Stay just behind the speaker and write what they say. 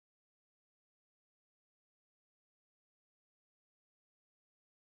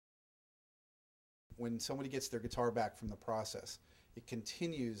when somebody gets their guitar back from the process, it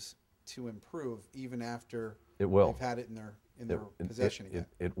continues to improve even after they've had it in their possession again.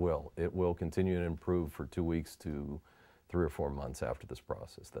 It will. It will continue to improve for 2 weeks to 3 or 4 months after this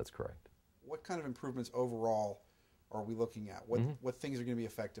process. That's correct. What kind of improvements overall are we looking at? What things are going to be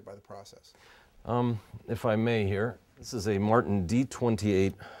affected by the process? If I may here, this is a Martin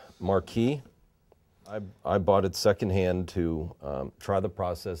D28 Marquis. I bought it secondhand to try the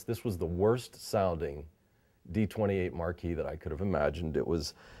process. This was the worst sounding D28 Marquis that I could have imagined. It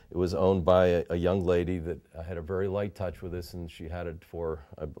was owned by a young lady that had a very light touch with this, and she had it for,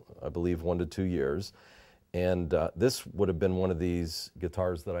 I believe, 1 to 2 years. And this would have been one of these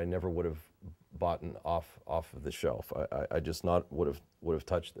guitars that I never would have bought off of the shelf. I just not would have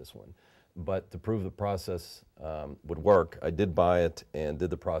touched this one. But to prove the process would work, I did buy it and did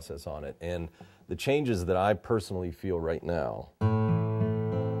the process on it. And the changes that I personally feel right now,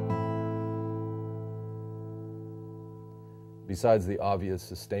 besides the obvious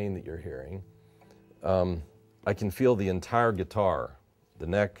sustain that you're hearing, I can feel the entire guitar, the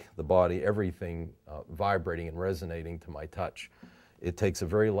neck, the body, everything vibrating and resonating to my touch. It takes a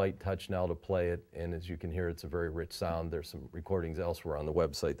very light touch now to play it, and as you can hear, it's a very rich sound. There's some recordings elsewhere on the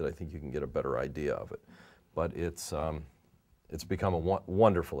website that I think you can get a better idea of it. But it's become a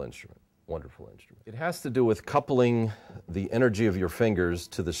wonderful instrument, wonderful instrument. It has to do with coupling the energy of your fingers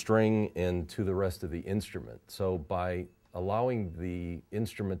to the string and to the rest of the instrument. So by allowing the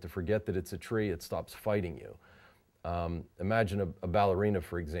instrument to forget that it's a tree, it stops fighting you. Imagine a ballerina,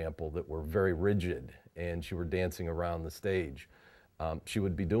 for example, that were very rigid and she were dancing around the stage. She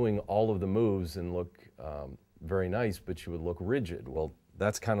would be doing all of the moves and look very nice, but she would look rigid. Well,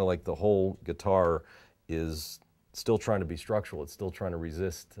 that's kind of like the whole guitar is still trying to be structural. It's still trying to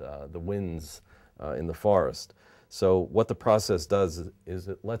resist the winds in the forest. So what the process does is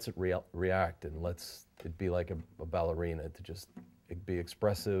it lets it react and lets it be like a ballerina, to just be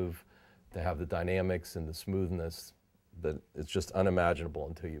expressive, to have the dynamics and the smoothness that it's just unimaginable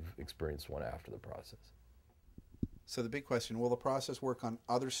until you've experienced one after the process. So the big question, will the process work on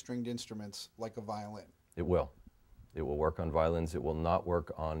other stringed instruments like a violin? It will. It will work on violins. It will not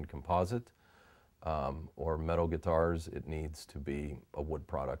work on composite or metal guitars. It needs to be a wood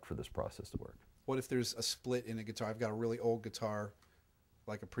product for this process to work. What if there's a split in a guitar? I've got a really old guitar,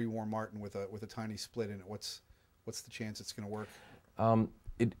 like a pre-war Martin with a tiny split in it. What's the chance it's going to work?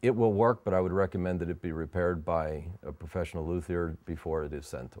 It will work, but I would recommend that it be repaired by a professional luthier before it is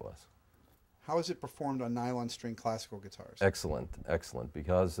sent to us. How is it performed on nylon string classical guitars? Excellent, excellent.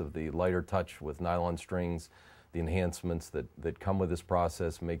 Because of the lighter touch with nylon strings, the enhancements that come with this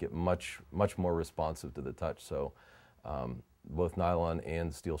process make it much more responsive to the touch. So both nylon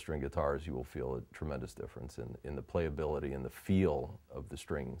and steel string guitars, you will feel a tremendous difference in the playability and the feel of the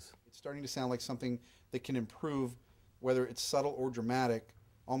strings. It's starting to sound like something that can improve, whether it's subtle or dramatic,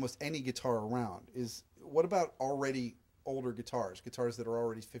 almost any guitar around. What about already older guitars that are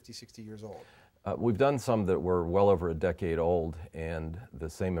already 50, 60 years old? We've done some that were well over a decade old, and the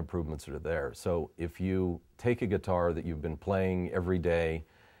same improvements are there. So if you take a guitar that you've been playing every day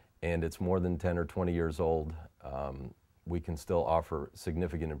and it's more than 10 or 20 years old, we can still offer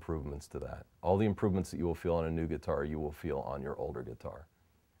significant improvements to that. All the improvements that you will feel on a new guitar, you will feel on your older guitar.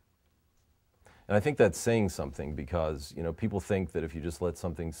 And I think that's saying something, because people think that if you just let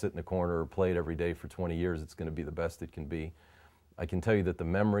something sit in a corner or play it every day for 20 years, it's going to be the best it can be. I can tell you that the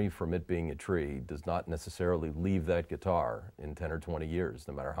memory from it being a tree does not necessarily leave that guitar in 10 or 20 years,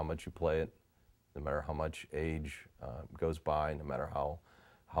 no matter how much you play it, no matter how much age goes by, no matter how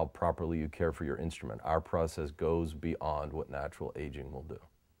properly you care for your instrument. Our process goes beyond what natural aging will do.